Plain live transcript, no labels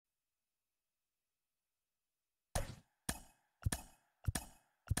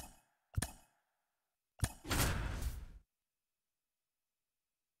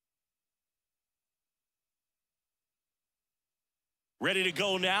Ready to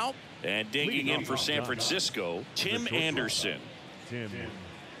go now, and digging in for San Francisco, Tim Anderson. Tim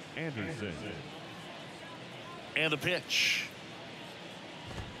Anderson. And the pitch.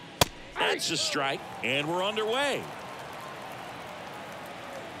 That's a strike, and we're underway.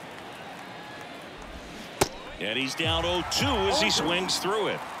 And he's down 0-2 as he swings through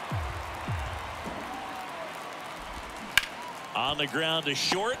it. On the ground to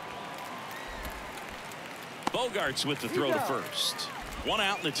short. Bogarts with the throw to first. One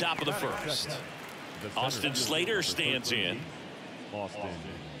out in the top of the first. Austin Slater stands in. Austin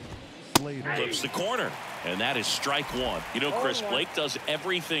Slater Flips the corner. And that is strike one. You know, Chris, Blake does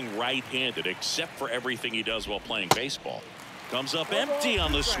everything right-handed except for everything he does while playing baseball. Comes up empty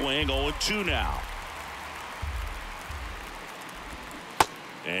on the swing. 0-2 now.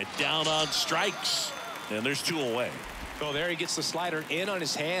 And down on strikes. And there's 2 away. Oh, there he gets the slider in on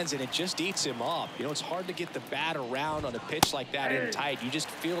his hands, and it just eats him up. You know, it's hard to get the bat around on a pitch like that in tight. You just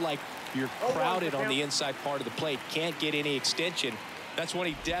feel like you're crowded on the inside part of the plate. Can't get any extension. That's what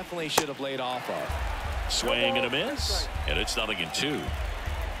he definitely should have laid off of. Swing and a miss, and it's 0-2.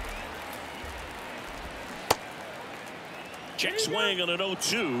 Check swing on an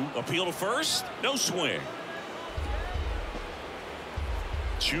 0-2. Appeal to first. No swing.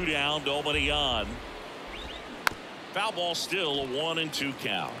 2 down, nobody on. Foul ball still, a 1-2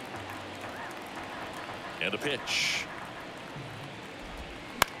 count. And a pitch.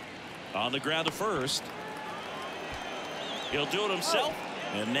 On the ground to first. He'll do it himself,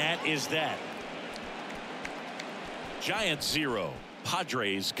 and that is that. Giants 0,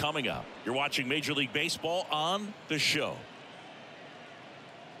 Padres coming up. You're watching Major League Baseball on the show.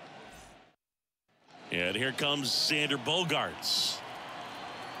 And here comes Xander Bogaerts.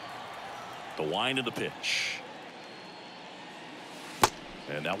 The wind of the pitch.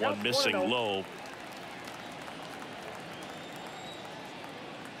 And that one missing low.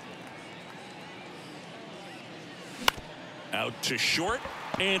 Out to short.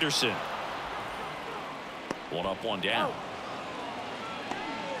 Anderson. 1 up, 1 down.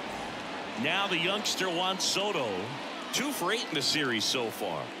 Now the youngster Juan Soto. 2 for 8 in the series so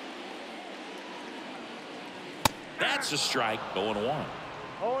far. That's a strike. 0-1.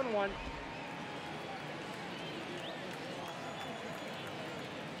 0-1.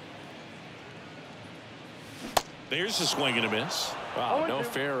 There's a swing and a miss. Wow, no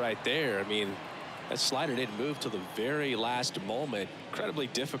fair right there. I mean, that slider didn't move till the very last moment. Incredibly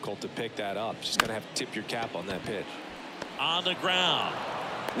difficult to pick that up. Just gonna have to tip your cap on that pitch. On the ground.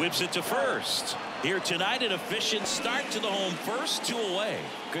 Whips it to first. Here tonight, an efficient start to the home first. 2 away.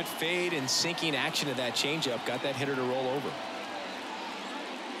 Good fade and sinking action of that changeup. Got that hitter to roll over.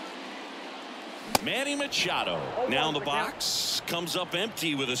 Manny Machado now in the box. Comes up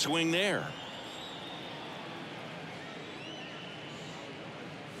empty with a swing there.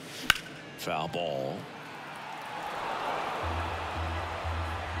 Foul ball.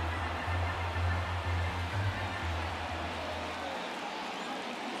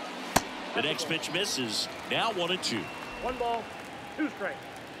 The next pitch misses. Now 1-2. 1 ball, 2 strikes.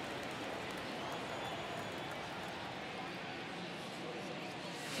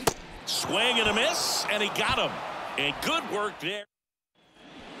 Swing and a miss, and he got him. And good work there.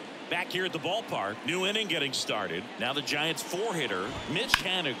 Back here at the ballpark, new inning getting started. Now the Giants 4-hitter, Mitch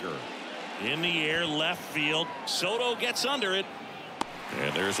Haniger. In the air, left field. Soto gets under it.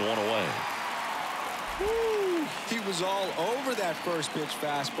 And there's 1 away. Woo, he was all over that first pitch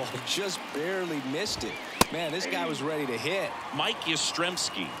fastball. Just barely missed it. Man, this guy was ready to hit. Mike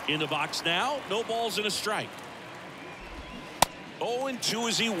Yastrzemski in the box now. No balls and a strike. 0-2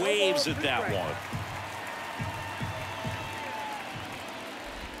 as he waves at that one.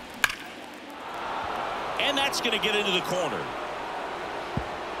 And that's going to get into the corner.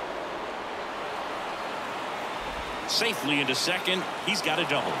 Safely into second. He's got a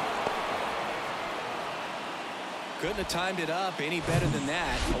double. Couldn't have timed it up any better than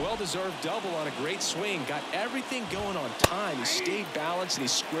that. A well-deserved double on a great swing. Got everything going on time. He stayed balanced and he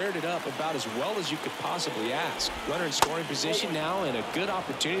squared it up about as well as you could possibly ask. Runner in scoring position now and a good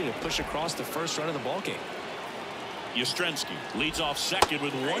opportunity to push across the first run of the ballgame. Yastrzemski leads off second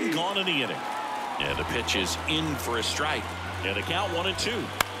with 1 gone in the inning. And the pitch is in for a strike. And the count 1-2.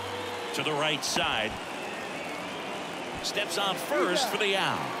 To the right side. Steps on first for the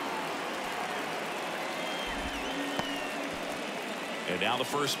out. And now the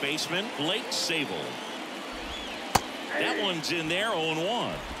first baseman, Blake Sabol. That one's in there,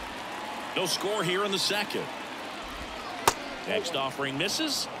 0-1. No score here in the second. Next offering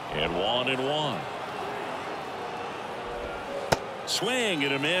misses, and 1-1. Swing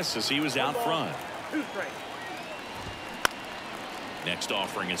and a miss as he was out front. Next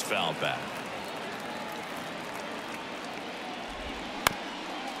offering is fouled back.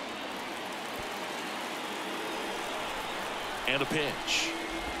 And a pitch.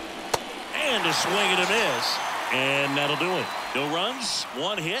 And a swing and a miss. And that'll do it. No runs,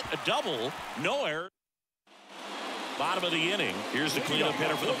 one hit, a double, no error. Bottom of the inning. Here's the cleanup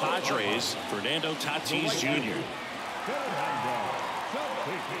hitter for the Padres, Fernando Tatis Jr.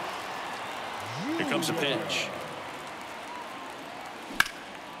 Here comes a pitch.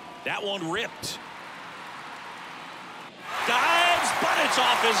 That one ripped. Dives, but it's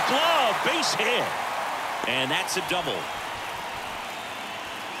off his glove. Base hit. And that's a double.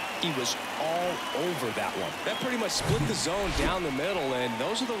 He was all over that one. That pretty much split the zone down the middle, and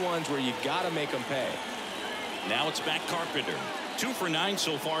those are the ones where you got to make them pay. Now it's Matt Carpenter. 2 for 9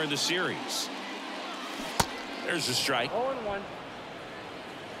 so far in the series. There's a strike. 0-1.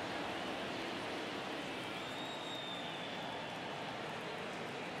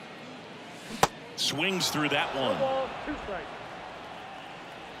 Swings through that one. 2 strikes.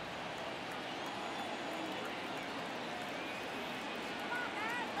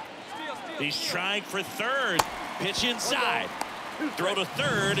 He's trying for third. Pitch inside. Throw to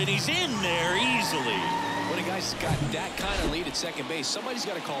third, and he's in there easily. When a guy's got that kind of lead at second base, somebody's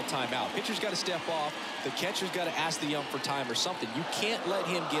got to call timeout. Pitcher's got to step off. The catcher's got to ask the ump for time or something. You can't let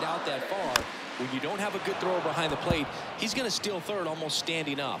him get out that far. When you don't have a good thrower behind the plate, he's going to steal third almost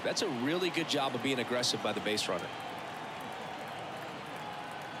standing up. That's a really good job of being aggressive by the base runner.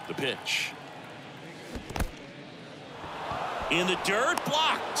 The pitch. In the dirt,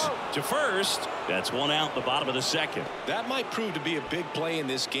 blocked to first. That's one out in the bottom of the second. That might prove to be a big play in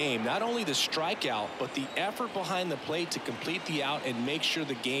this game. Not only the strikeout, but the effort behind the plate to complete the out and make sure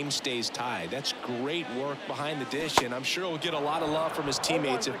the game stays tied. That's great work behind the dish, and I'm sure he'll get a lot of love from his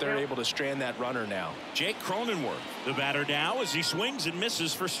teammates if they're able to strand that runner now. Jake Cronenworth, the batter now, as he swings and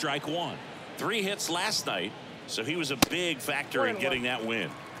misses for strike one. 3 hits last night, so he was a big factor in getting that win.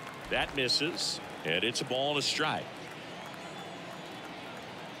 That misses, and it's a ball and a strike.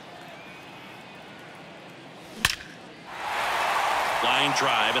 Line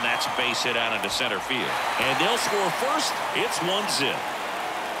drive, and that's a base hit out into center field. And they'll score first. It's 1-0.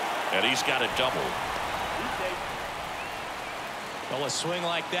 And he's got a double. Well, a swing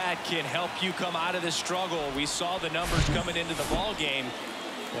like that can help you come out of the struggle. We saw the numbers coming into the ball game,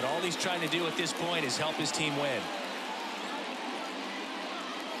 but all he's trying to do at this point is help his team win.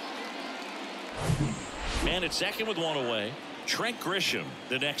 Man at second with one away. Trent Grisham,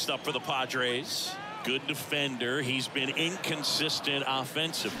 the next up for the Padres. Good defender. He's been inconsistent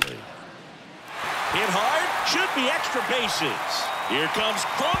offensively. Hit hard. Should be extra bases. Here comes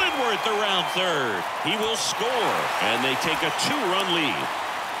Cronenworth around third. He will score, and they take a 2-run lead.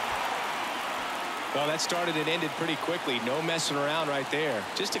 Well, that started and ended pretty quickly. No messing around right there.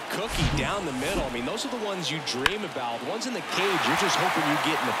 Just a cookie down the middle. I mean, those are the ones you dream about. The ones in the cage, you're just hoping you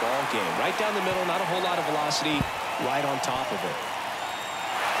get in the ball game. Right down the middle, not a whole lot of velocity, right on top of it.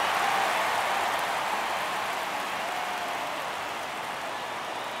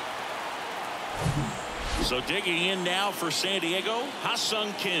 So digging in now for San Diego,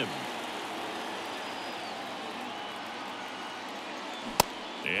 Ha-Seong Kim.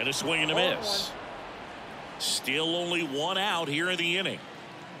 And a swing and a miss. Still only 1 out here in the inning.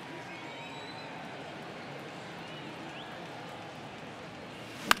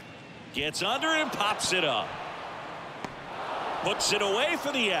 Gets under and pops it up. Puts it away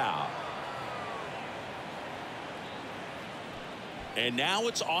for the out. And now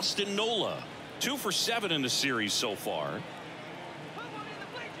it's Austin Nola. 2 for 7 in the series so far.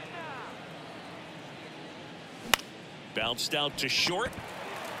 Bounced out to short.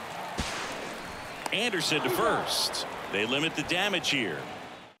 Anderson to first. They limit the damage here.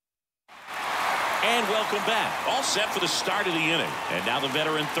 And welcome back. All set for the start of the inning. And now the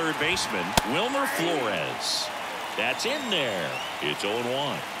veteran third baseman, Wilmer Flores. That's in there. It's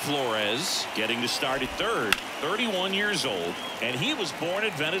 0-1. Flores getting to start at third, 31 years old, and he was born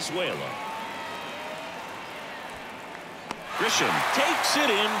in Venezuela. Grisham takes it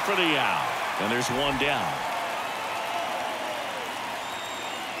in for the out. And there's 1 down.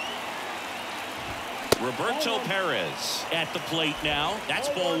 Roberto Perez at the plate now. That's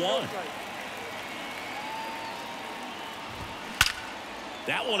ball 1.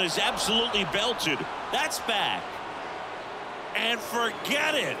 That one is absolutely belted. That's back. And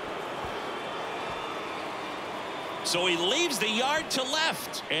forget it. So he leaves the yard to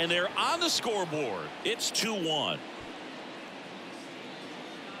left. And they're on the scoreboard. It's 2-1.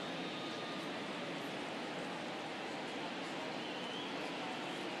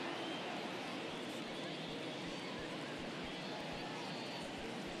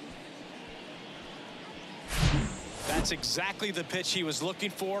 That's exactly the pitch he was looking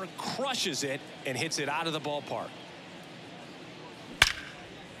for. Crushes it and hits it out of the ballpark.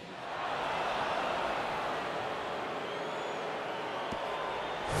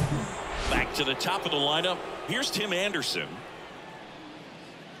 Back to the top of the lineup. Here's Tim Anderson.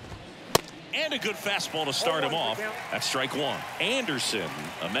 And a good fastball to start him off. That's strike one. Anderson,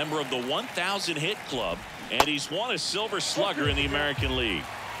 a member of the 1,000 hit club, and he's won a Silver Slugger in the American League.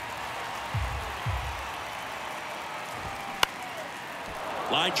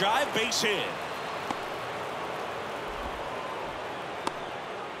 Line drive, base hit.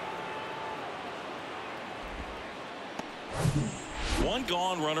 One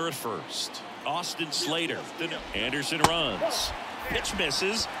gone, runner at first. Austin Slater. Anderson runs. Pitch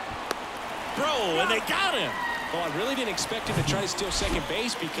misses. Throw, and they got him. Well, I really didn't expect him to try to steal second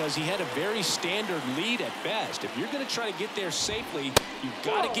base because he had a very standard lead at best. If you're going to try to get there safely, you've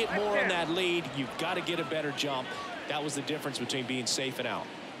got to get more on that lead. You've got to get a better jump. That was the difference between being safe and out.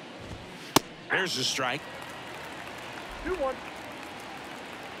 There's the strike. 2-1.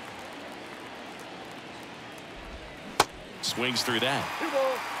 Swings through that. 2-0,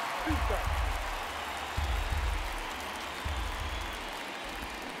 2 strikes.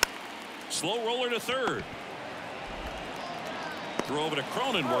 Slow roller to third. Throw over to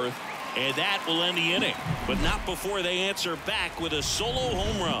Cronenworth, and that will end the inning. But not before they answer back with a solo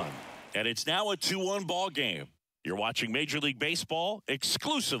home run. And it's now a 2-1 ball game. You're watching Major League Baseball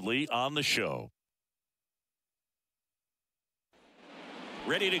exclusively on the show.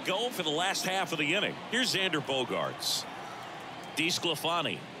 Ready to go for the last half of the inning. Here's Xander Bogaerts.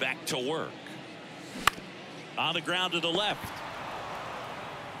 DeSclafani back to work. On the ground to the left.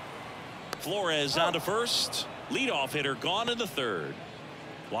 Flores on to first. Leadoff hitter gone in the third.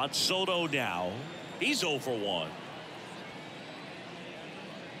 Juan Soto now. He's 0 for 1.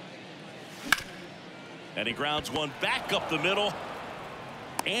 And he grounds one back up the middle.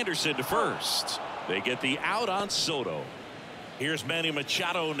 Anderson to first. They get the out on Soto. Here's Manny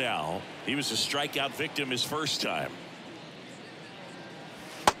Machado now. He was a strikeout victim his first time.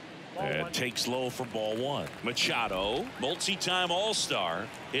 And takes low for ball one. Machado, multi-time All-Star,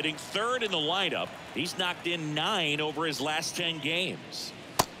 hitting third in the lineup. He's knocked in 9 over his last 10 games.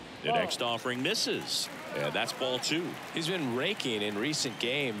 The next offering misses. And that's ball 2. He's been raking in recent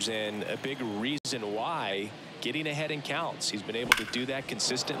games, and a big reason why, getting ahead in counts. He's been able to do that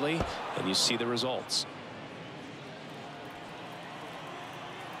consistently, and you see the results.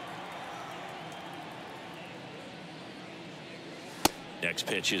 Next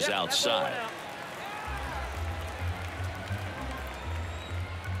pitch is outside.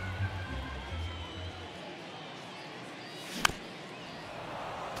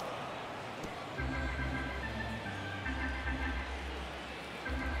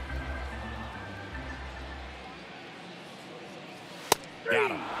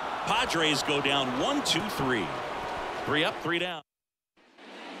 Got him. Padres go down 1-2-3. 3 up, 3 down.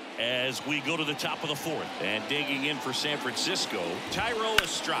 As we go to the top of the 4th, and digging in for San Francisco, Thairo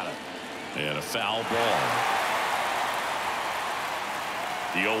Estrada. And a foul ball.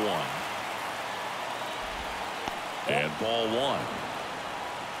 The 0-1. And ball 1.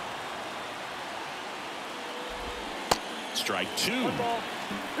 Strike 2. 1 ball,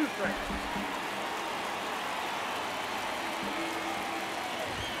 2 strikes.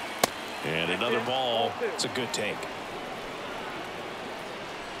 And another ball. It's a good take.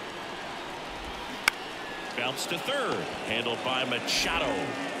 Bounce to third. Handled by Machado.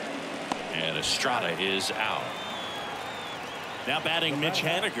 And Estrada is out. Now batting Mitch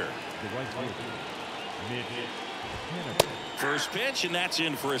Haniger. The right fielder, Mitch Haniger. First pitch, and that's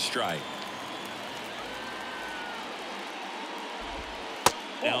in for a strike.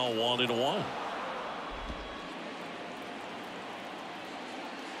 Now 1-1.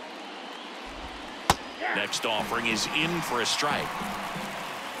 Next offering is in for a strike.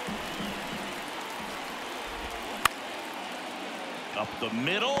 Up the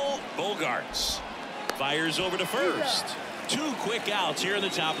middle, Bogaerts fires over to first. 2 quick outs here in the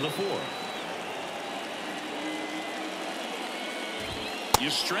top of the 4th.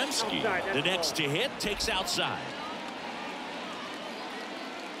 Yastrzemski, the next to hit, takes outside.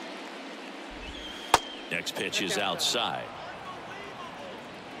 Next pitch is outside.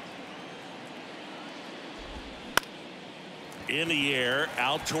 In the air,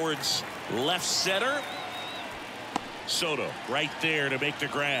 out towards left center. Soto right there to make the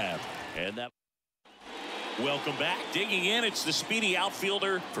grab. And that. Welcome back. Digging in, it's the speedy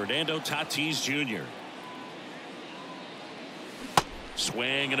outfielder, Fernando Tatis Jr.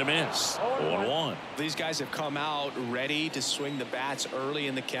 Swing and a miss. 0-1. These guys have come out ready to swing the bats early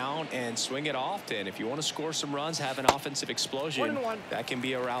in the count and swing it often. If you want to score some runs, have an offensive explosion, 1-1. that can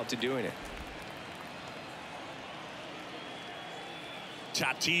be a route to doing it.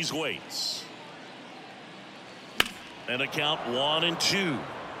 Tatis waits. And the count 1-2.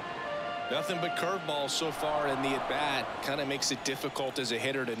 Nothing but curveballs so far in the at-bat. Kind of makes it difficult as a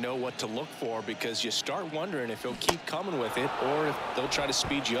hitter to know what to look for, because you start wondering if he'll keep coming with it or if they'll try to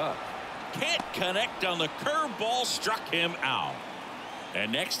speed you up. Can't connect on the curveball, struck him out.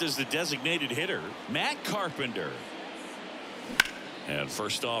 And next is the designated hitter, Matt Carpenter. And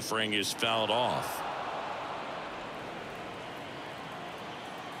first offering is fouled off.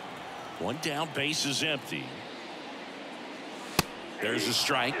 One down, base is empty. There's a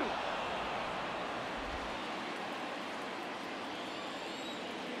strike.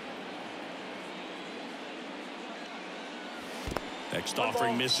 Next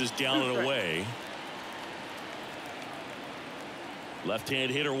offering misses down and away.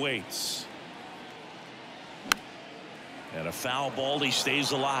 Left-hand hitter waits. And a foul ball, he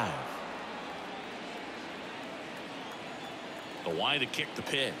stays alive. The wide to kick the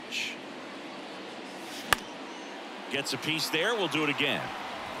pitch. Gets a piece there. We'll do it again.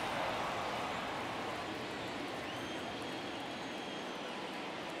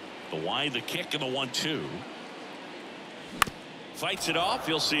 The wide, the kick, and the 1-2. Fights it off.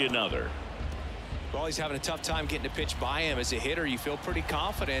 You'll see another. Well, he's having a tough time getting a pitch by him. As a hitter, you feel pretty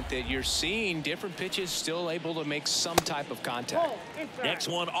confident that you're seeing different pitches still able to make some type of contact. Ball inside. Next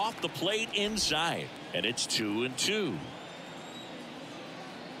one off the plate inside. And it's 2-2.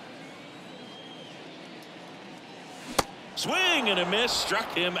 Swing and a miss,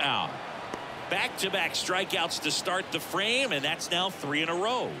 struck him out. Back-to-back strikeouts to start the frame, and that's now 3 in a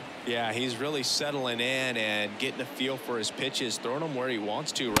row. Yeah, he's really settling in and getting a feel for his pitches, throwing them where he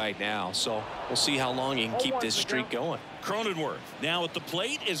wants to right now. So we'll see how long he can keep this streak going. Cronenworth now at the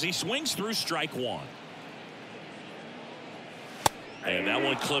plate as he swings through strike one. And that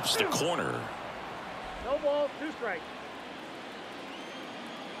one clips the corner. No ball, 2 strikes.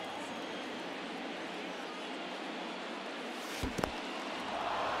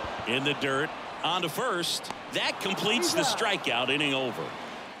 In the dirt, on to first. That completes the strikeout, inning over.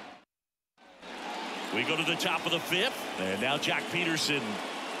 We go to the top of the 5th, and now Jock Peterson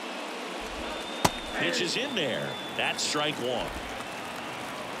pitches in there. That's strike 1.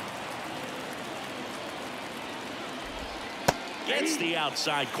 Gets the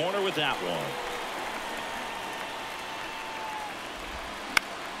outside corner with that one.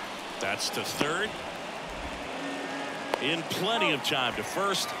 That's to third. In plenty of time to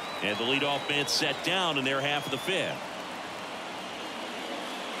first, and the leadoff man set down in their half of the 5th.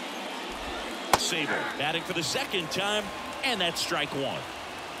 Sable batting for the 2nd time, and that's strike 1.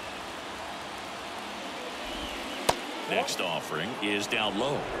 Next offering is down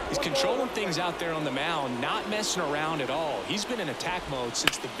low. He's controlling things out there on the mound, not messing around at all. He's been in attack mode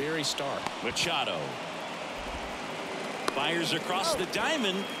since the very start. Machado fires across the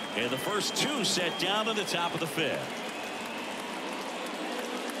diamond, and the first 2 set down in the top of the 5th.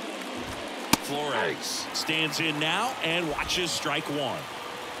 Flores stands in now and watches strike 1.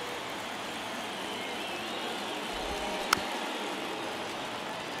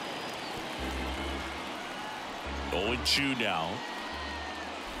 Oh, 2 now.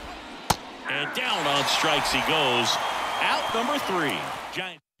 And down on strikes he goes. Out number 3.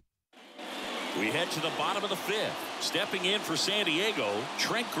 Giants. We head to the bottom of the 5th. Stepping in for San Diego,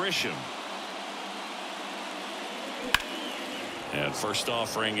 Trent Grisham. And first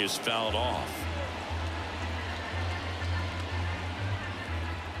offering is fouled off.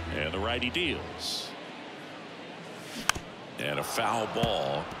 And the righty deals. And a foul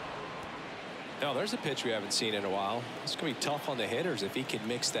ball. Now, there's a pitch we haven't seen in a while. It's going to be tough on the hitters if he can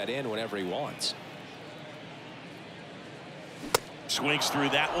mix that in whenever he wants. Swings through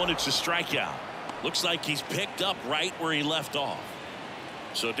that one. It's a strikeout. Looks like he's picked up right where he left off.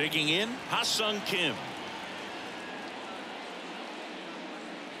 So digging in, Ha-Seong Kim.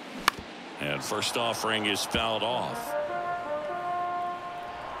 And first offering is fouled off.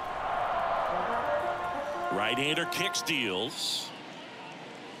 Right-hander kicks, deals.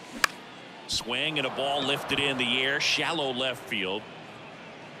 Swing and a ball lifted in the air, shallow left field.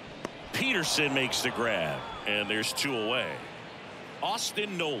 Peterson makes the grab, and there's 2 away.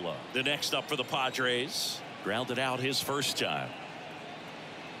 Austin Nola, the next up for the Padres. Grounded out his first time.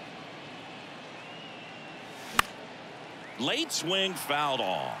 Late swing fouled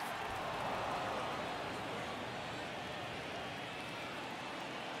off.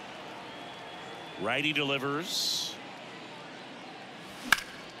 Righty delivers.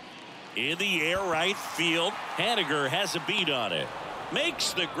 In the air right field. Haniger has a beat on it.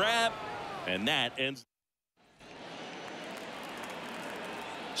 Makes the grab. And that ends.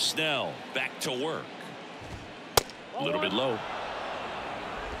 Snell back to work. A little bit low.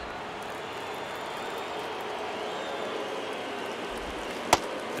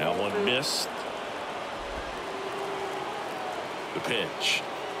 That one missed. The pitch.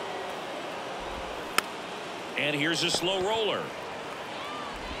 And here's a slow roller.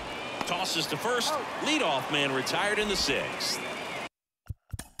 Tosses to first. Leadoff man retired in the 6th.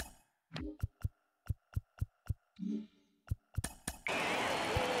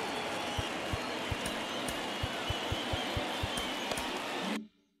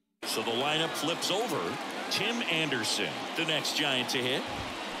 So the lineup flips over. Tim Anderson, the next Giant to hit.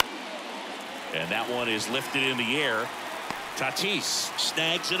 And that one is lifted in the air. Tatis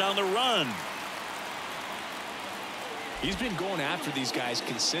snags it on the run. He's been going after these guys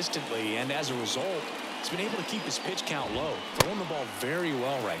consistently, and as a result, he's been able to keep his pitch count low. Throwing the ball very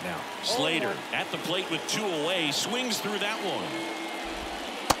well right now. Slater at the plate with 2 away, swings through that one.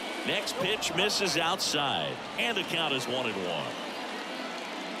 Next pitch misses outside, and the count is 1-1.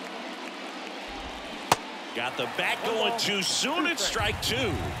 Got the bat going too soon. It's strike 2.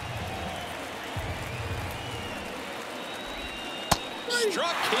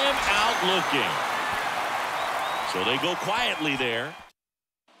 Struck him out looking. So they go quietly there.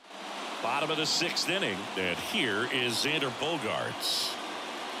 Bottom of the 6th inning. And here is Xander Bogaerts.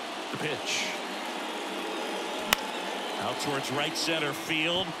 The pitch. Out towards right center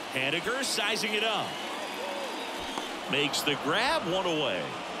field. Haniger sizing it up. Makes the grab, 1 away.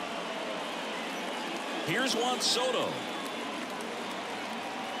 Here's Juan Soto.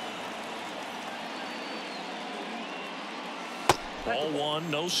 Ball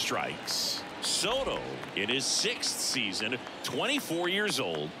 1, no strikes. Soto in his 6th season, 24 years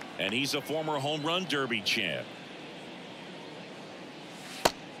old, and he's a former home run derby champ.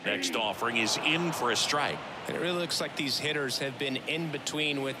 Next offering is in for a strike. And it really looks like these hitters have been in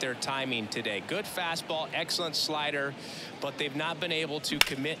between with their timing today. Good fastball, excellent slider, but they've not been able to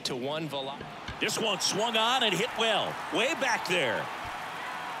commit to one velocity. This one swung on and hit well. Way back there.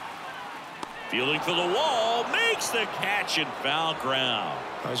 Fielding for the wall. Makes the catch in foul ground.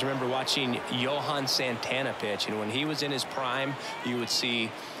 I always remember watching Johan Santana pitch, and when he was in his prime, you would see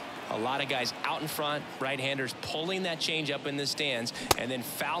a lot of guys out in front, right-handers pulling that change up in the stands and then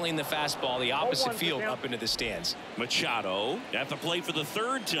fouling the fastball the opposite field up into the stands. Machado at the plate for the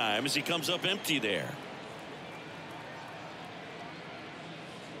 3rd time as he comes up empty there.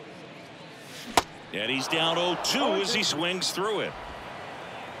 And he's down 0-2 as he swings through it.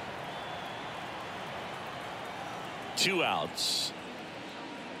 2 outs.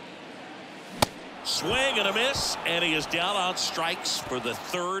 Swing and a miss, and he is down on strikes for the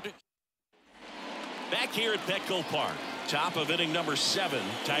 3rd. Back here at Petco Park, top of inning number 7,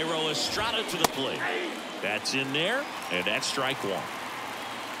 Thairo Estrada to the plate. That's in there, and that's strike 1.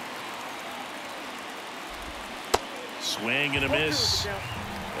 Swing and a miss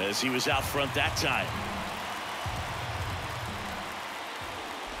as he was out front that time.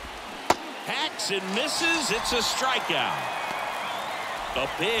 Hacks and misses. It's a strikeout. A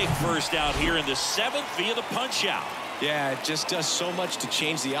big first out here in the 7th via the punch out. Yeah, it just does so much to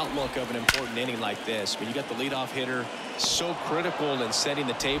change the outlook of an important inning like this. When you got the leadoff hitter, so critical in setting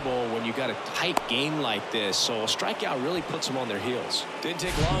the table when you got a tight game like this. So a strikeout really puts them on their heels. Didn't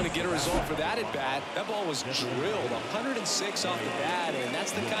take long to get a result for that at bat. That ball was drilled 106 off the bat, and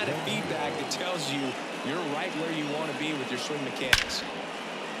that's the kind of feedback that tells you you're right where you want to be with your swing mechanics.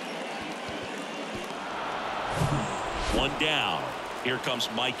 1 down. Here comes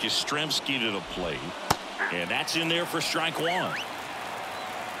Mike Yastrzemski to the plate. And that's in there for strike 1.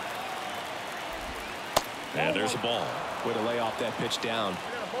 And there's a ball. Way to lay off that pitch down.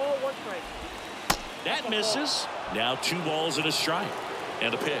 That misses. Now 2 balls and a strike.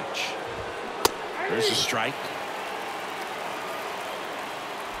 And a pitch. There's a strike.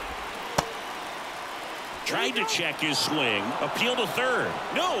 Tried to check his swing. Appeal to 3rd.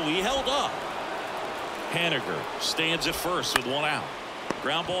 No, he held up. Haniger stands at first with 1 out.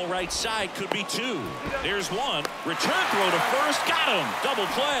 Ground ball right side, could be 2. There's 1. Return throw to first. Got him. Double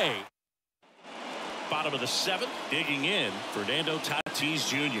play. Bottom of the 7th. Digging in. Fernando Tatis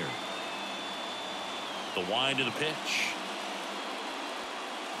Jr. The wind of the pitch.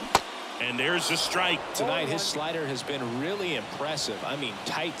 And there's the strike. Tonight, his slider has been really impressive. I mean,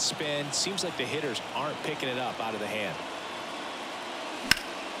 tight spin. Seems like the hitters aren't picking it up out of the hand.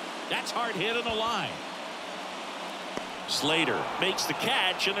 That's hard hit on the line. Slater makes the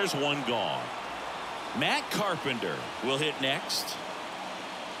catch, and there's 1 gone. Matt Carpenter will hit next.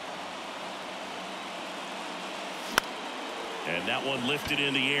 And that one lifted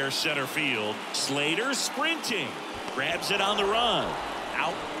in the air center field. Slater sprinting. Grabs it on the run.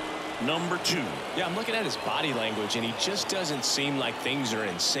 Out number 2. Yeah, I'm looking at his body language, and he just doesn't seem like things are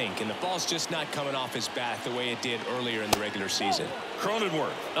in sync. And the ball's just not coming off his bat the way it did earlier in the regular season.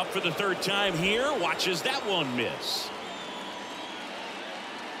 Cronenworth up for the 3rd time here. Watches that one miss.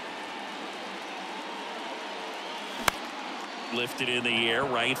 Lifted in the air,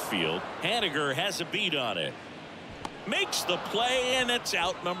 right field. Haniger has a beat on it. Makes the play, and it's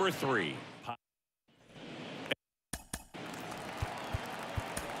out number 3.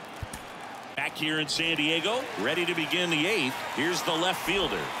 Back here in San Diego, ready to begin the 8th. Here's the left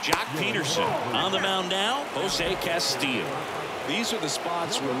fielder, Jock Peterson. On the mound now, Jose Castillo. These are the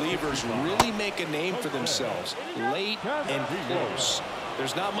spots relievers really make a name for themselves, late and close.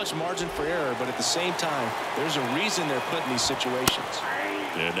 There's not much margin for error, but at the same time, there's a reason they're put in these situations.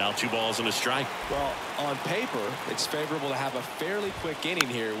 And now 2 balls and a strike. Well, on paper, it's favorable to have a fairly quick inning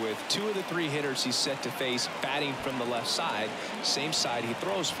here with 2 of the 3 hitters he's set to face batting from the left side, same side he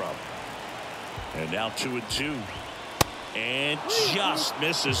throws from. And now 2-2. And just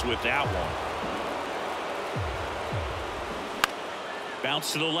misses with that one.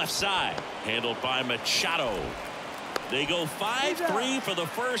 Bounce to the left side. Handled by Machado. They go 5-3 for the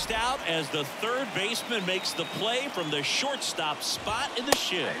first out as the 3rd baseman makes the play from the shortstop spot in the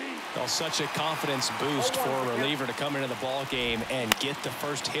shift. Well, such a confidence boost for a reliever to come into the ball game and get the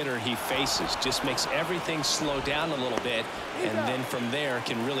first hitter he faces. Just makes everything slow down a little bit, and then from there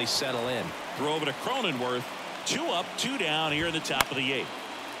can really settle in. Throw over to Cronenworth. 2 up, 2 down here in the top of the 8th.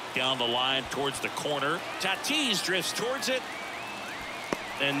 Down the line towards the corner. Tatis drifts towards it.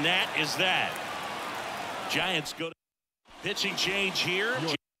 And that is that. Giants go to pitching change here.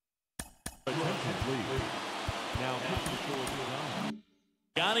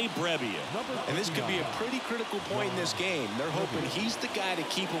 Yanni Brebbia. And this could be a pretty critical point in this game. They're hoping he's the guy to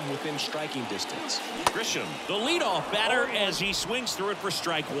keep him within striking distance. Grisham, the leadoff batter, as he swings through it for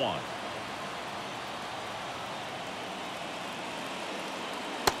strike 1.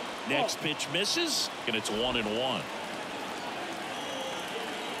 Next pitch misses, and it's 1-1.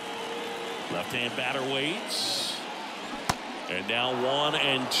 Left-hand batter waits. And now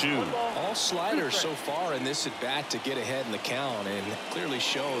 1-2. All sliders so far in this at bat to get ahead in the count, and it clearly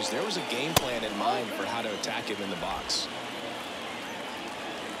shows there was a game plan in mind for how to attack him in the box.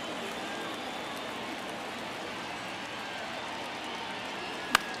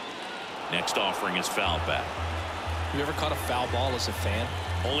 Next offering is foul back. You ever caught a foul ball as a fan?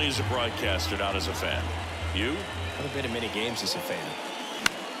 Only as a broadcaster, not as a fan. You? I've been to many games as a fan.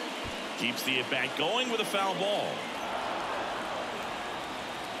 Keeps the at-bat going with a foul ball.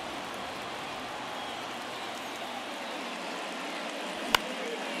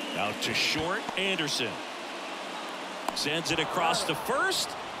 Out to short, Anderson. Sends it across to first.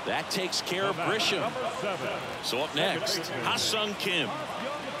 That takes care of Grisham. So up next, Ha-Seong Kim.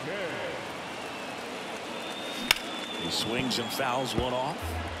 He swings and fouls one off.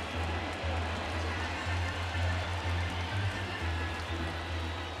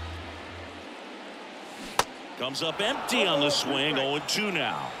 Comes up empty on the swing. 0-2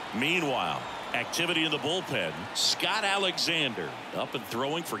 now. Meanwhile, activity in the bullpen. Scott Alexander up and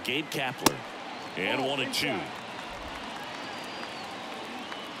throwing for Gabe Kapler. And 1-2.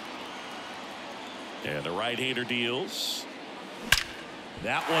 And the right-hander deals.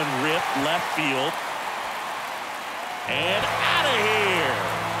 That one ripped left field. And out of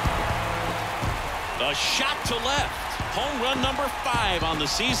here. A shot to left. Home run number 5 on the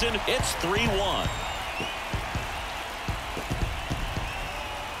season. It's 3-1.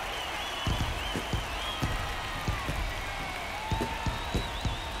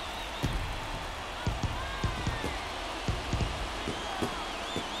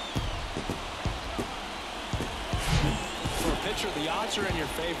 The odds are in your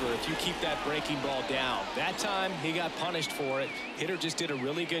favor if you keep that breaking ball down. That time he got punished for it. Hitter just did a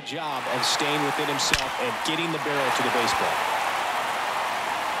really good job of staying within himself and getting the barrel to the baseball.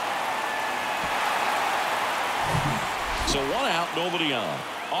 So 1 out, nobody on.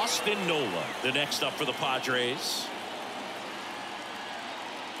 Austin Nola, the next up for the Padres.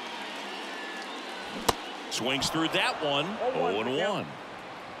 Swings through that one. 0-1.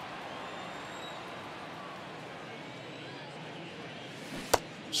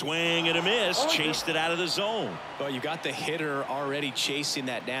 Swing and a miss. Chased it out of the zone. Well, you got the hitter already chasing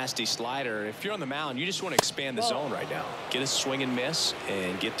that nasty slider. If you're on the mound, you just want to expand the zone right now. Get a swing and miss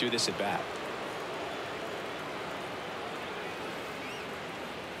and get through this at bat.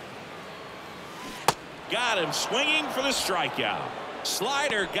 Got him swinging for the strikeout.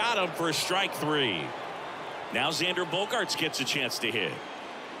 Slider got him for strike 3. Now Xander Bogaerts gets a chance to hit.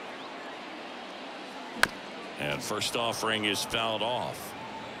 And first offering is fouled off.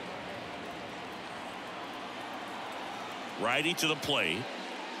 Righty to the plate.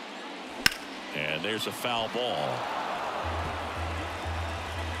 And there's a foul ball.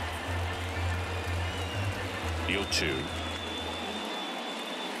 The 0-2.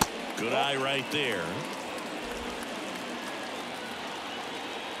 Good eye right there.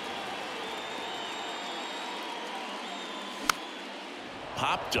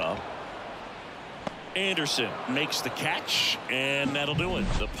 Popped up. Anderson makes the catch, and that'll do it.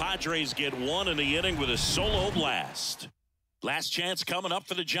 The Padres get one in the inning with a solo blast. Last chance coming up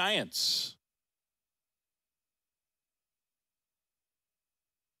for the Giants.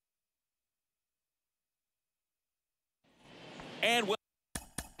 And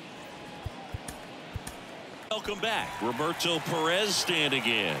welcome back. Roberto Perez standing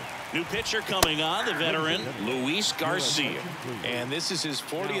in. New pitcher coming on, the veteran Luis Garcia. And this is his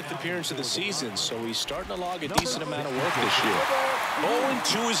 40th appearance of the season, so he's starting to log a decent amount of work this year.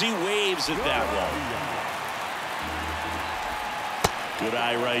 0-2 as he waves at that one. Good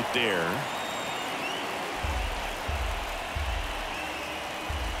eye right there.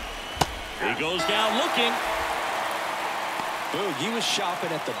 He goes down looking. Boog, he was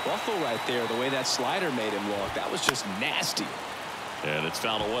shopping at the buckle right there, the way that slider made him look. That was just nasty. And it's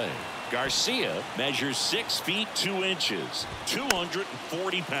fouled away. Garcia measures 6 feet 2 inches,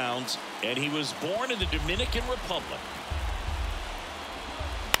 240 pounds, and he was born in the Dominican Republic.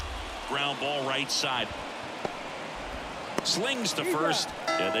 Ground ball right side. Slings to first,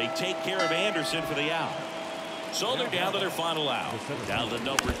 and they take care of Anderson for the out. So they're down to their final out. Now the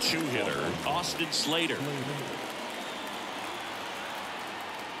number 2 hitter, Austin Slater.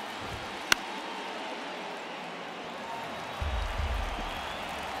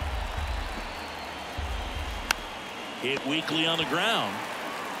 Hit weakly on the ground.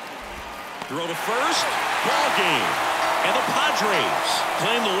 Throw to first. Ball game. And the Padres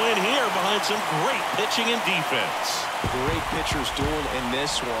claim the win here behind some great pitching and defense. Great pitchers duel in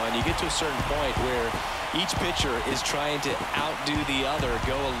this one. You get to a certain point where each pitcher is trying to outdo the other,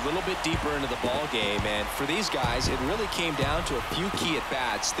 go a little bit deeper into the ball game. And for these guys, it really came down to a few key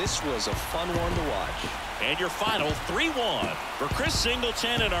at-bats. This was a fun one to watch. And your final 3-1. For Chris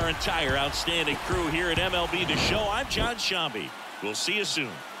Singleton and our entire outstanding crew here at MLB The Show, I'm John Shambi. We'll see you soon.